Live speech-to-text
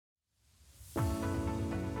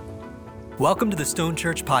Welcome to the Stone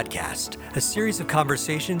Church Podcast, a series of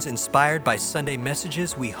conversations inspired by Sunday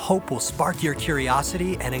messages we hope will spark your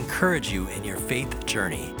curiosity and encourage you in your faith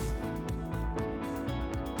journey.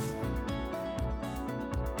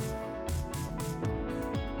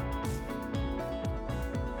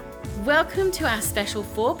 Welcome to our special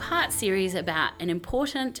 4-part series about an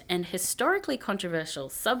important and historically controversial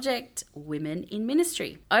subject, women in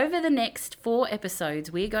ministry. Over the next 4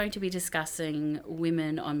 episodes, we're going to be discussing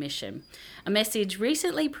women on mission, a message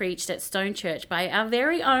recently preached at Stone Church by our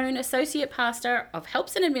very own Associate Pastor of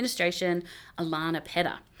Helps and Administration, Alanna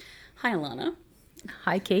Pedder. Hi, Alanna.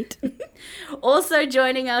 Hi, Kate. Also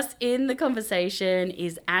joining us in the conversation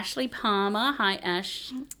is Ashley Palmer. Hi,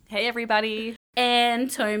 Ash. Hey, everybody. And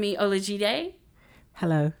Tomi Olajide.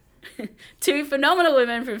 Hello. 2 phenomenal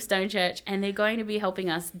women from Stone Church, and they're going to be helping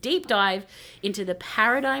us deep dive into the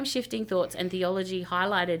paradigm-shifting thoughts and theology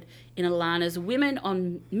highlighted in Alanna's Women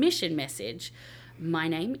on Mission message. My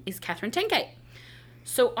name is Catherine Tenkate.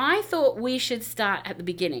 So I thought we should start at the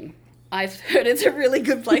beginning. I've heard it's a really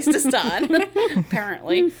good place to start,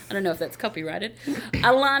 apparently. I don't know if that's copyrighted.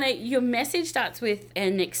 Alanna, your message starts with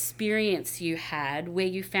an experience you had where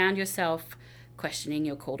you found yourself questioning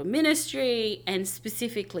your call to ministry and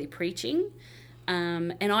specifically preaching.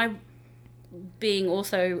 And I, being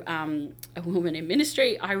also a woman in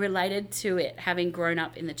ministry, I related to it having grown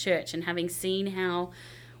up in the church and having seen how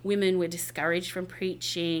women were discouraged from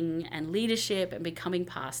preaching and leadership and becoming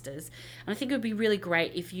pastors. And I think it would be really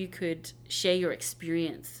great if you could share your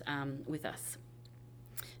experience with us.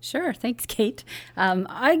 Sure. Thanks, Kate.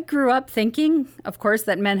 I grew up thinking, of course,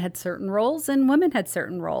 that men had certain roles and women had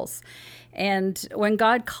certain roles. And when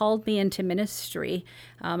God called me into ministry,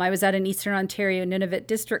 I was at an Eastern Ontario Nunavut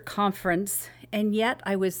District Conference, and yet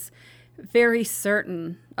I was very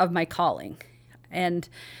certain of my calling. And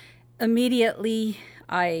immediately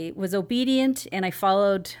I was obedient and I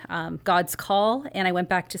followed God's call and I went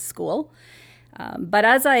back to school. But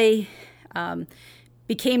as I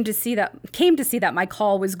came to see that my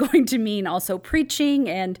call was going to mean also preaching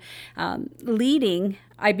and leading,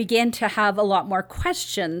 I began to have a lot more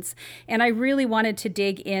questions, and I really wanted to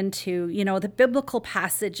dig into, the biblical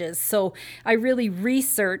passages. So I really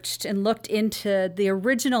researched and looked into the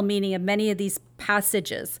original meaning of many of these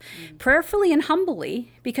passages, prayerfully and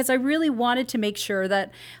humbly, because I really wanted to make sure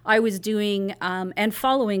that I was doing and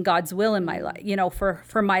following God's will in my life,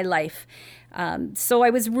 for my life. So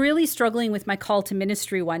I was really struggling with my call to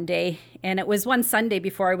ministry one day, and it was one Sunday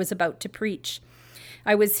before I was about to preach.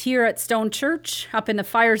 I was here at Stone Church up in the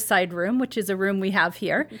fireside room, which is a room we have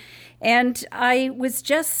here, and I was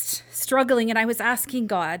just struggling, and I was asking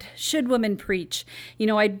God, should women preach?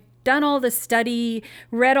 I'd done all the study,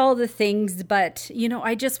 read all the things, but,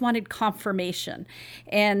 I just wanted confirmation.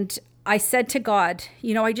 And I said to God,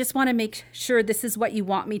 I just want to make sure this is what you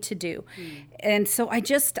want me to do. And so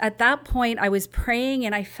at that point, I was praying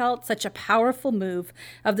and I felt such a powerful move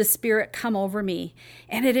of the Spirit come over me,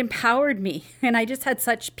 and it empowered me. And I just had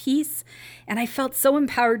such peace, and I felt so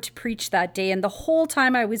empowered to preach that day. And the whole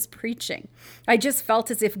time I was preaching, I just felt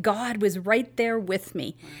as if God was right there with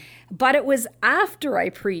me. But it was after I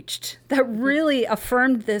preached that really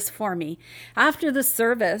affirmed this for me. After the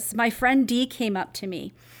service, my friend Dee came up to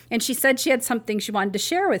me, and she said she had something she wanted to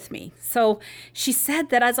share with me. So she said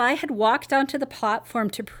that as I had walked onto the platform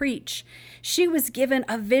to preach, she was given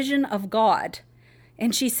a vision of God.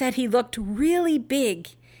 And she said he looked really big.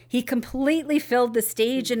 He completely filled the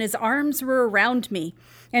stage and his arms were around me.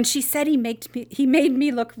 And she said he made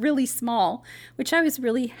me look really small, which I was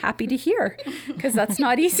really happy to hear because that's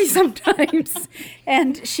not easy sometimes.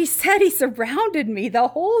 And she said he surrounded me the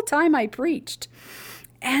whole time I preached.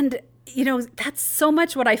 And that's so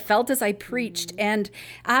much what I felt as I preached. And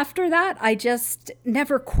after that, I just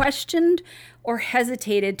never questioned or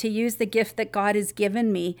hesitated to use the gift that God has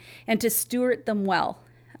given me and to steward them well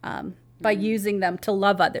by using them to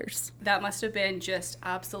love others. That must have been just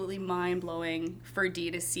absolutely mind-blowing for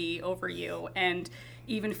Dee to see over you. And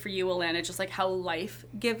even for you, Alanna, just like how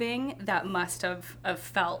life-giving that must have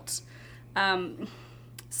felt.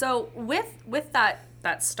 So with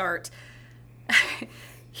that start,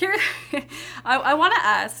 here, I want to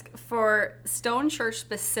ask for Stone Church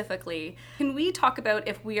specifically, can we talk about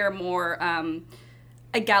if we are more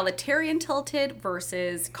egalitarian tilted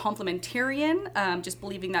versus complementarian, just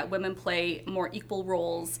believing that women play more equal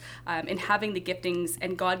roles in having the giftings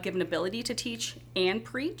and God-given ability to teach and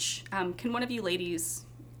preach? Can one of you ladies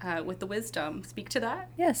with the wisdom speak to that?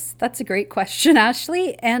 Yes, that's a great question,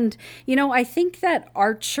 Ashley. And, I think that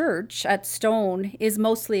our church at Stone is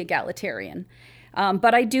mostly egalitarian.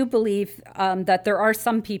 But I do believe that there are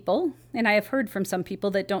some people, and I have heard from some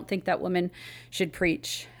people, that don't think that women should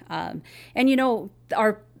preach. And, you know,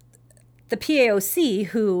 the PAOC,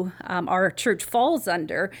 who our church falls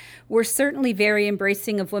under, were certainly very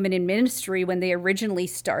embracing of women in ministry when they originally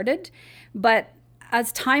started. But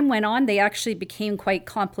as time went on, they actually became quite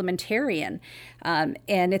complementarian. And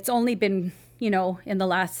it's only been, you know, in the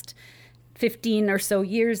last 15 or so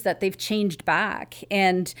years that they've changed back.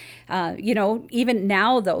 And, you know, even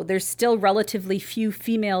now, though, there's still relatively few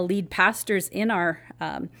female lead pastors in our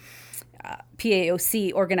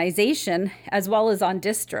PAOC organization, as well as on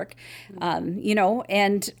district, you know,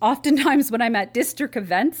 and oftentimes when I'm at district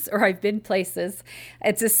events or I've been places,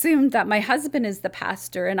 it's assumed that my husband is the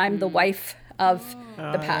pastor and I'm the wife of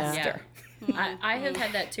the pastor. Yeah. I have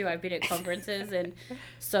had that too. I've been at conferences, and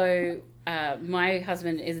so my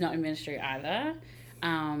husband is not in ministry either.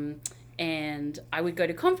 And I would go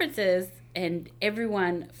to conferences, and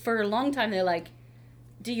everyone, for a long time, they're like,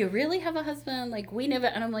 do you really have a husband? Like, we never,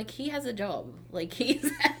 and I'm like, he has a job. Like, he's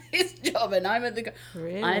at his job, and I'm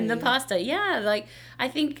I'm the pastor. Yeah, like, I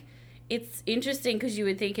think it's interesting because you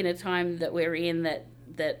would think in a time that we're in that,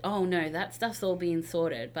 oh no, that stuff's all being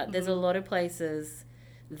sorted. But there's a lot of places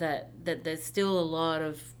that there's still a lot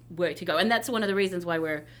of work to go. And that's one of the reasons why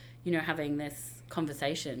we're, you know, having this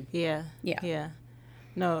conversation. Yeah.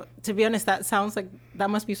 No, to be honest, that sounds like that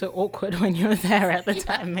must be so awkward when you're there at the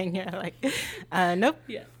time and you're like, nope.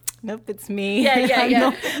 Yeah. Nope, it's me.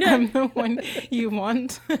 Yeah. I'm the one you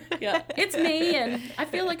want. Yeah, it's me, and I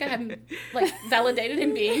feel like I'm like validated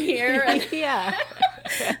in being here. And yeah.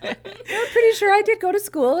 I'm pretty sure I did go to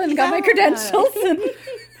school and got my credentials.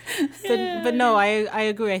 And but no, I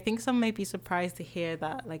agree. I think some may be surprised to hear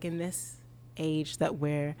that, like, in this age that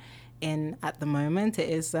we're in at the moment, it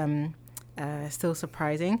is still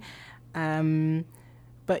surprising.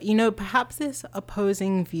 But, you know, perhaps this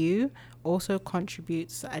opposing view also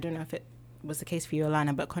contributes, I don't know if it was the case for you,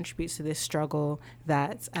 Alanna, but contributes to this struggle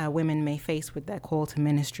that women may face with their call to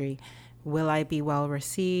ministry. Will I be well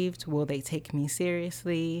received? Will they take me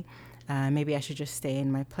seriously? Maybe I should just stay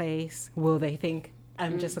in my place. Will they think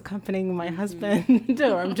I'm just accompanying my husband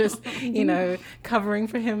or I'm just, you know, covering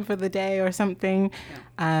for him for the day or something?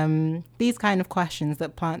 These kind of questions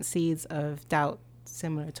that plant seeds of doubt,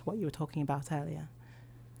 similar to what you were talking about earlier.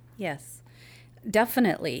 Yes,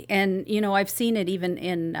 definitely. And, you know, I've seen it even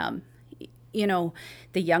in, you know,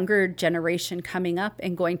 the younger generation coming up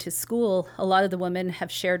and going to school. A lot of the women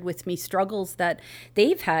have shared with me struggles that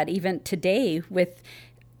they've had even today with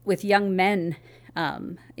young men,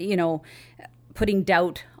 you know, putting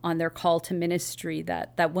doubt on their call to ministry,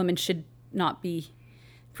 that women should not be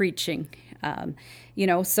preaching. You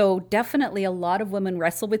know, so definitely a lot of women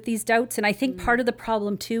wrestle with these doubts. And I think part of the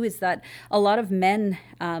problem too is that a lot of men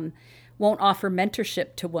won't offer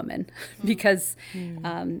mentorship to women because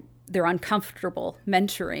they're uncomfortable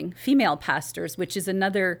mentoring female pastors, which is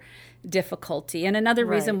another difficulty and another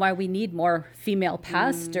reason why we need more female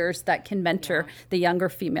pastors that can mentor the younger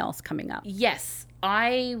females coming up. Yes.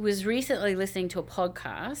 I was recently listening to a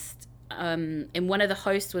podcast, and one of the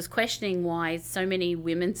hosts was questioning why so many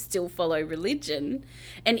women still follow religion,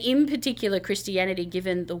 and in particular Christianity,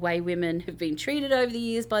 given the way women have been treated over the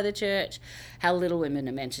years by the church, how little women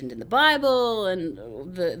are mentioned in the Bible, and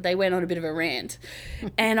they went on a bit of a rant.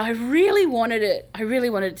 And I really wanted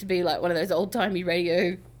it to be like one of those old-timey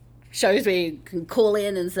radio shows where you can call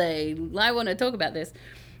in and say, I want to talk about this,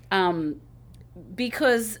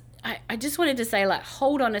 because I just wanted to say, like,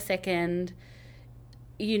 hold on a second.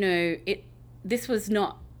 You know, this was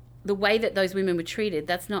not the way that those women were treated.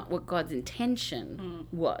 That's not what God's intention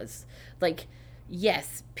was. Like,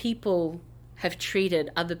 yes, people have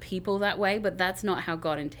treated other people that way, but that's not how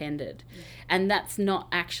God intended. And that's not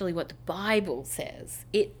actually what the Bible says.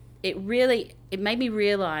 It made me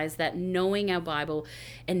realize that knowing our Bible,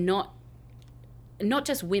 and not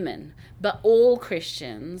just women, but all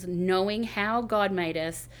Christians, knowing how God made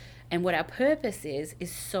us and what our purpose is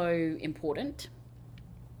so important.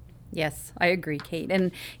 Yes, I agree, Kate.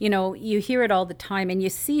 And, you know, you hear it all the time and you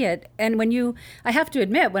see it. And I have to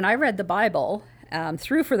admit, when I read the Bible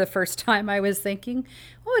through for the first time, I was thinking,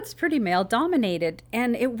 oh, it's pretty male dominated.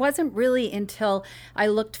 And it wasn't really until I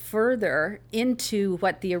looked further into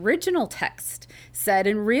what the original text said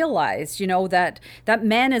and realized, you know, that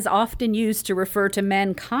man is often used to refer to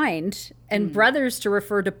mankind and brothers to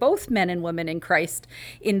refer to both men and women in Christ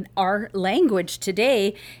in our language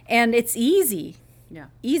today. And it's easy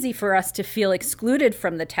for us to feel excluded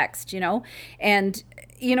from the text, you know. And,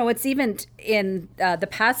 you know, it's even in the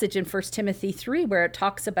passage in 1 Timothy 3 where it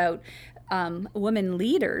talks about women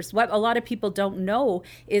leaders, what a lot of people don't know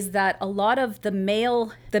is that a lot of the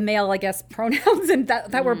male, I guess, pronouns and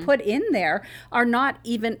that were put in there are not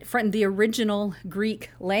even from the original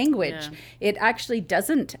Greek language. Yeah. It actually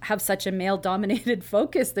doesn't have such a male-dominated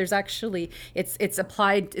focus. There's actually, it's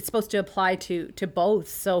supposed to apply to both.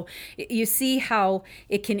 So you see how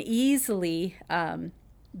it can easily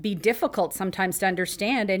be difficult sometimes to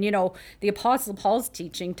understand. And, the Apostle Paul's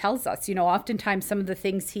teaching tells us, oftentimes some of the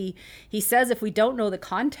things he says, if we don't know the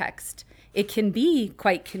context, it can be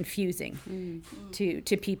quite confusing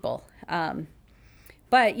to people.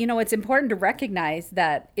 But, it's important to recognize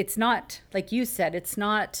that it's not, like you said, it's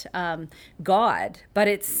not God, but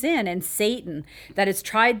it's sin and Satan that has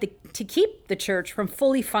tried to keep the church from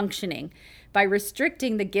fully functioning by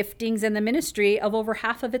restricting the giftings and the ministry of over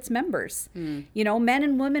half of its members. Men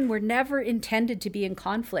and women were never intended to be in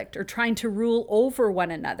conflict or trying to rule over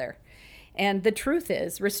one another. And the truth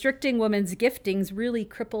is, restricting women's giftings really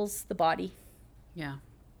cripples the body. Yeah.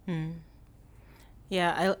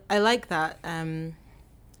 Yeah, I like that.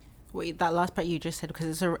 That last part you just said,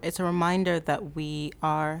 because it's a reminder that we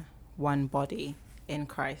are one body in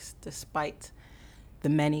Christ, despite the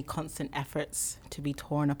many constant efforts to be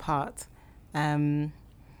torn apart. And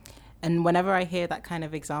whenever I hear that kind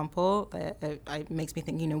of example, it makes me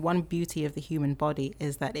think, one beauty of the human body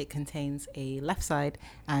is that it contains a left side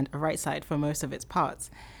and a right side for most of its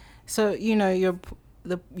parts. So, your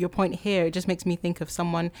point here, it just makes me think of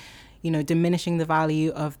someone, diminishing the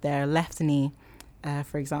value of their left knee,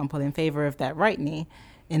 for example, in favor of their right knee,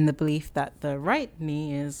 in the belief that the right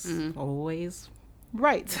knee is always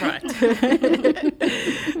right.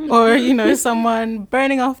 Or, someone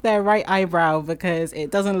burning off their right eyebrow because it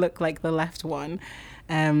doesn't look like the left one.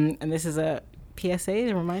 And this is a PSA,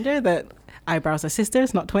 a reminder that eyebrows are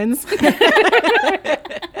sisters, not twins.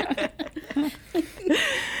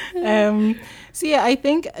 So yeah, I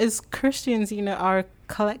think as Christians, our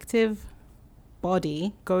collective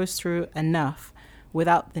body goes through enough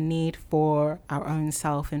without the need for our own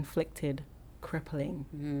self-inflicted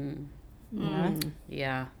crippling.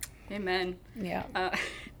 Yeah. Amen. Yeah.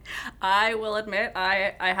 I will admit,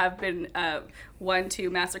 I have been one to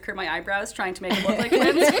massacre my eyebrows trying to make them look like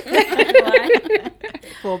twins.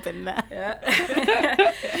 We've all been there.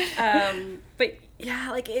 Yeah. But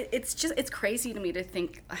yeah, like it's crazy to me to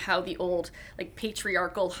think how the old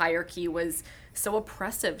patriarchal hierarchy was so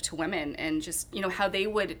oppressive to women, and just how they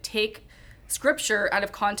would take scripture out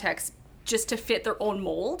of context just to fit their own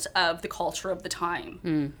mold of the culture of the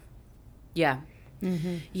time. Yeah.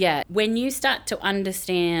 Mm-hmm. Yeah. When you start to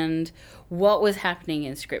understand what was happening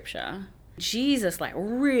in scripture, Jesus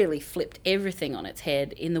really flipped everything on its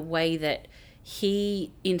head in the way that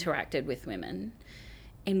he interacted with women.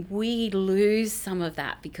 And we lose some of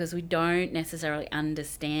that because we don't necessarily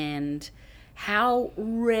understand how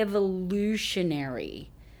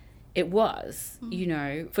revolutionary it was,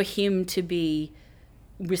 for him to be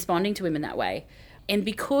responding to women that way. And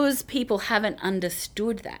because people haven't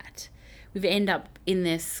understood that, we've ended up in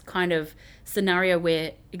this kind of scenario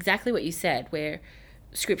where exactly what you said, where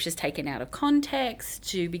scripture's taken out of context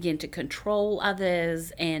to begin to control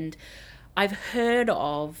others. And I've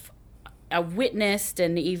witnessed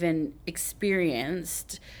and even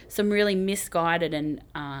experienced some really misguided and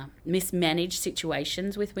mismanaged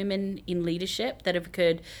situations with women in leadership that have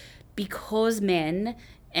occurred because men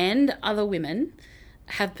and other women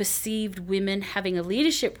have perceived women having a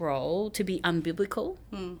leadership role to be unbiblical.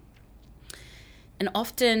 And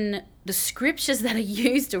often the scriptures that are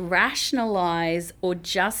used to rationalize or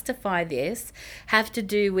justify this have to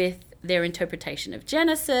do with their interpretation of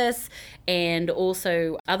Genesis and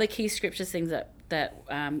also other key scriptures, things that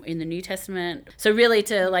in the New Testament. So really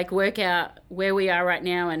to work out where we are right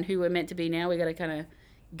now and who we're meant to be now, we got to kind of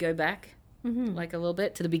go back a little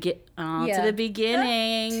bit to the beginning. To the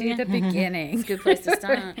beginning. To the beginning. It's a good place to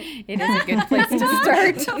start. It is a good place to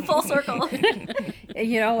start. Full circle.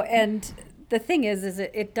 And the thing is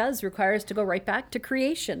it does require us to go right back to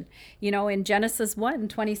creation, in Genesis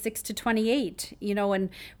 1:26-28, and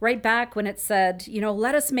right back when it said,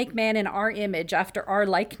 let us make man in our image after our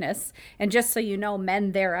likeness. And just so you know,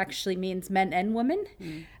 men there actually means men and women.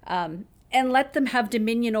 And let them have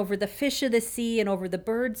dominion over the fish of the sea and over the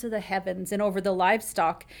birds of the heavens and over the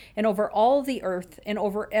livestock and over all the earth and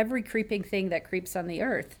over every creeping thing that creeps on the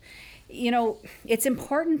earth. It's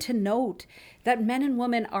important to note that men and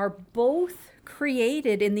women are both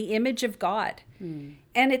created in the image of God. And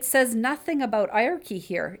it says nothing about hierarchy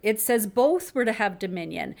here. It says both were to have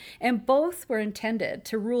dominion and both were intended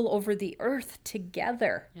to rule over the earth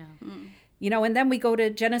together. And then we go to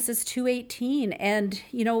Genesis 2:18, and,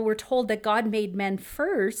 we're told that God made men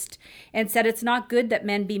first and said it's not good that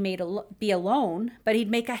men be alone, but he'd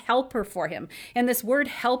make a helper for him. And this word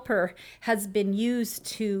helper has been used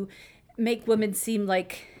to make women seem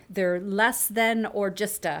like they're less than or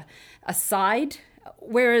just a side,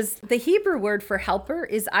 whereas the Hebrew word for helper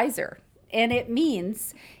is Izer, and it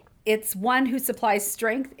means it's one who supplies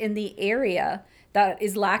strength in the area that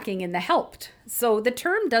is lacking in the helped. So the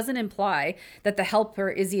term doesn't imply that the helper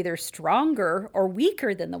is either stronger or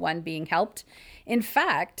weaker than the one being helped. In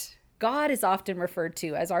fact, God is often referred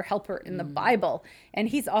to as our helper in the Bible, and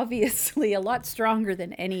he's obviously a lot stronger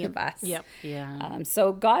than any of us. Yep. Yeah.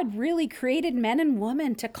 So God really created men and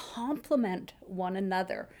women to complement one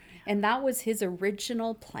another, and that was his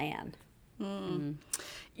original plan.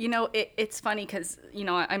 It's funny because,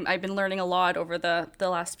 I've been learning a lot over the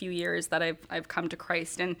last few years that I've come to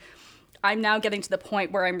Christ, and I'm now getting to the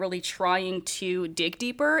point where I'm really trying to dig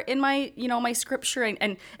deeper in my, my scripture.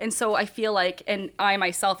 And so I feel like, and I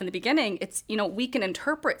myself in the beginning, it's, we can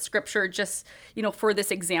interpret scripture just, for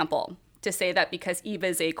this example, to say that because Eve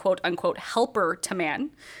is a quote unquote helper to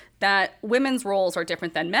man, that women's roles are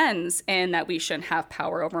different than men's and that we shouldn't have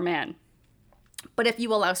power over man. But if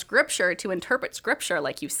you allow scripture to interpret scripture,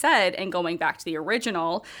 like you said, and going back to the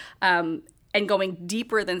original, and going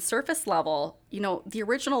deeper than surface level, the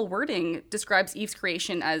original wording describes Eve's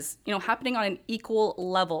creation as, happening on an equal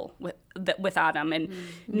level with Adam, and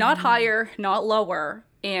not higher, not lower.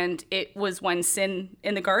 And it was when sin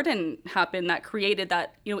in the garden happened that created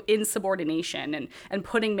that, insubordination and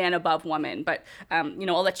putting man above woman. But,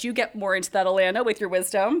 I'll let you get more into that, Alanna, with your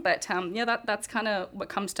wisdom. But that's kind of what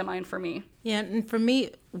comes to mind for me. Yeah, and for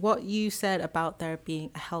me, what you said about there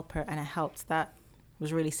being a helper and a helped, that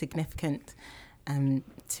was really significant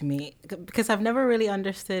to me, because I've never really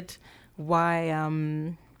understood why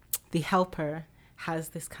the helper has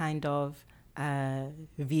this kind of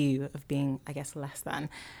view of being, I guess, less than.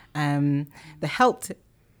 The helped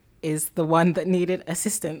is the one that needed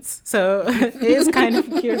assistance. So it is kind of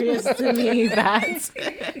curious to me that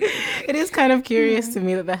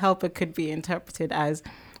the helper could be interpreted as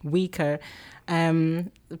weaker.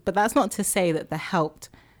 But that's not to say that the helped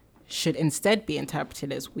should instead be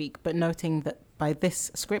interpreted as weak, but noting that by this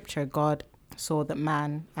scripture, God saw that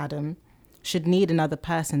man, Adam, should need another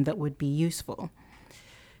person that would be useful.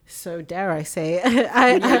 So dare I say,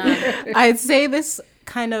 I'd say this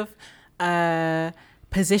kind of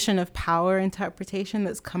position of power interpretation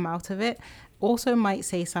that's come out of it also might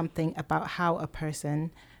say something about how a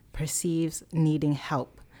person perceives needing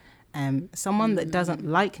help. Someone that doesn't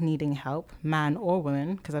like needing help, man or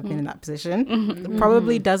woman, because I've been in that position,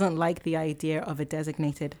 probably doesn't like the idea of a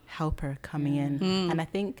designated helper coming in. And I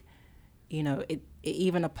think, it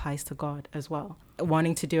even applies to God as well,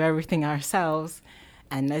 wanting to do everything ourselves.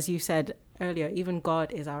 And as you said earlier, even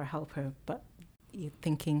God is our helper, but you're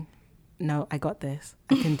thinking, no, I got this,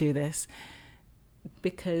 I can do this.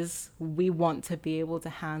 Because we want to be able to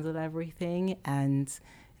handle everything and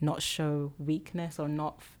not show weakness or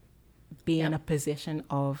not be in a position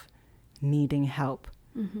of needing help.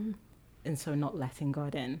 And so not letting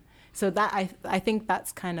God in. So that I think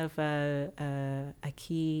that's kind of a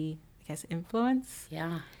key, I guess, influence.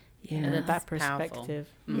 Yeah. That perspective.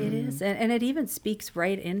 It is. And it even speaks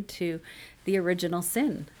right into the original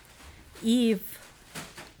sin. Eve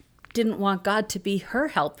didn't want God to be her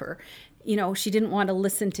helper. She didn't want to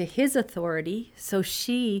listen to his authority. So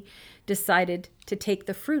she decided to take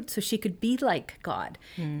the fruit so she could be like God.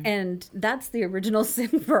 And that's the original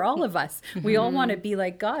sin for all of us. We all want to be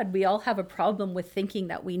like God. We all have a problem with thinking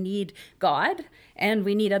that we need God and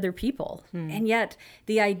we need other people. And yet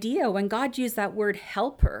the idea when God used that word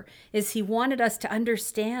helper is he wanted us to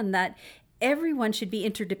understand that everyone should be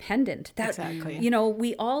interdependent. That, exactly.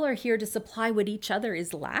 We all are here to supply what each other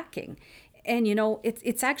is lacking. And,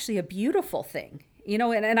 it's actually a beautiful thing.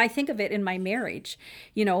 And I think of it in my marriage.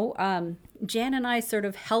 Jan and I sort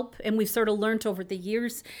of help, and we've sort of learned over the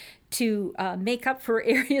years to make up for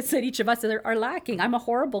areas that each of us are lacking. I'm a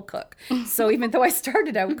horrible cook. So even though I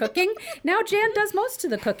started out cooking, now Jan does most of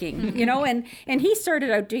the cooking, and he started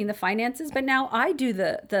out doing the finances, but now I do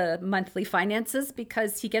the monthly finances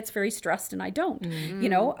because he gets very stressed and I don't,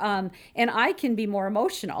 and I can be more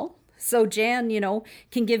emotional. So Jan,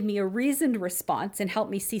 can give me a reasoned response and help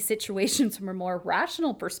me see situations from a more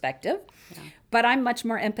rational perspective. Yeah. But I'm much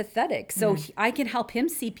more empathetic. So I can help him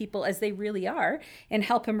see people as they really are and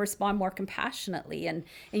help him respond more compassionately. And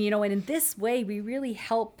in this way, we really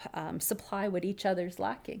help supply what each other's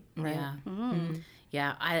lacking. Right. Yeah.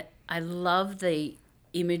 Yeah. I love the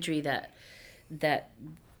imagery that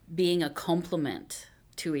being a complement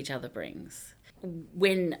to each other brings.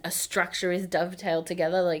 When a structure is dovetailed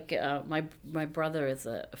together, like my brother is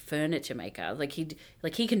a furniture maker, like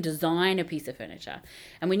he can design a piece of furniture,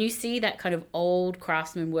 and when you see that kind of old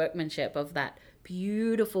craftsman workmanship of that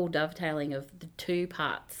beautiful dovetailing of the two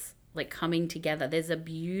parts like coming together, there's a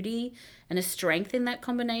beauty and a strength in that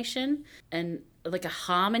combination, and like a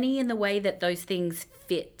harmony in the way that those things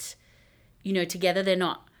fit, together. They're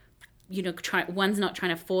not, one's not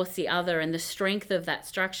trying to force the other, and the strength of that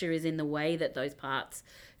structure is in the way that those parts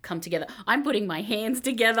come together. I'm putting my hands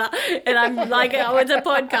together and I'm like, oh, it's a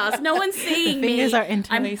podcast. No one's seeing me. Fingers are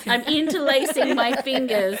interlacing. I'm interlacing my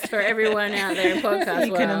fingers for everyone out there in podcast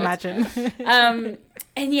You world. can imagine.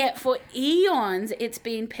 And yet for eons, it's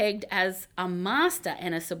been pegged as a master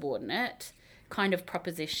and a subordinate kind of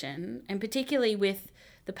proposition. And particularly with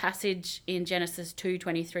the passage in Genesis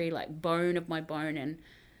 2:23, like bone of my bone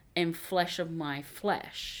and flesh of my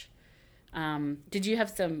flesh. Did you have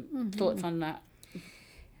some thoughts on that?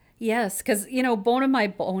 Yes, because, bone of my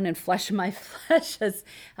bone and flesh of my flesh has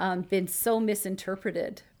been so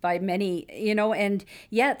misinterpreted by many, and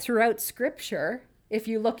yet throughout Scripture, if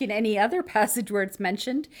you look in any other passage where it's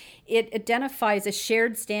mentioned, it identifies a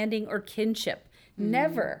shared standing or kinship,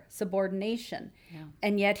 never subordination. Yeah.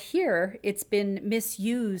 And yet here it's been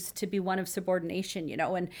misused to be one of subordination,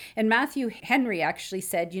 and Matthew Henry actually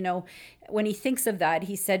said, when he thinks of that,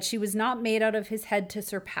 he said, she was not made out of his head to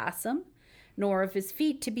surpass him, nor of his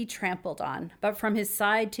feet to be trampled on, but from his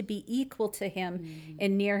side to be equal to him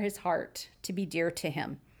and near his heart to be dear to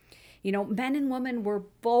him. Men and women were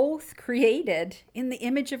both created in the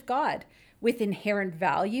image of God with inherent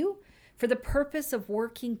value for the purpose of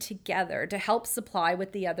working together to help supply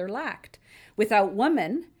what the other lacked. Without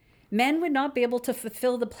woman, men would not be able to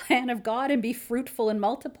fulfill the plan of God and be fruitful and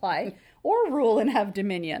multiply or rule and have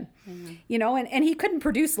dominion. And he couldn't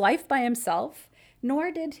produce life by himself,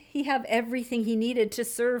 nor did he have everything he needed to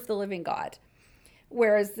serve the living God.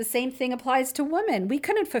 Whereas the same thing applies to women. We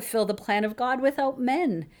couldn't fulfill the plan of God without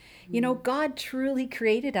men. God truly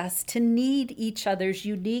created us to need each other's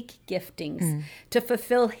unique giftings to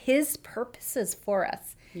fulfill his purposes for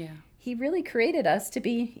us. Yeah. He really created us to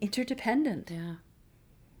be interdependent. Yeah.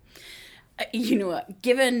 You know what?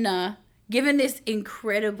 Given this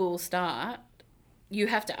incredible start, you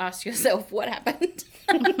have to ask yourself what happened.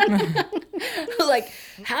 Like,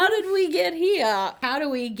 how did we get here? How do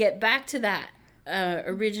we get back to that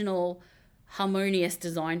original harmonious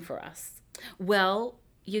design for us? Well,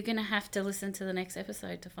 you're going to have to listen to the next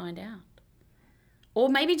episode to find out. Or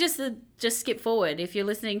maybe just skip forward. If you're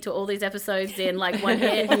listening to all these episodes in like one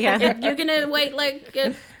hit, you're going to wait like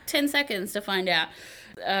 10 seconds to find out.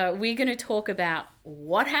 We're going to talk about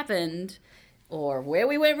what happened or where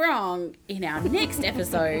we went wrong in our next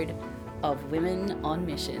episode of Women on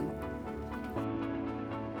Mission.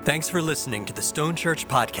 Thanks for listening to the Stone Church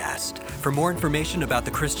podcast. For more information about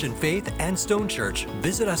the Christian faith and Stone Church,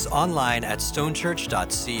 visit us online at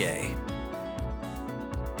stonechurch.ca.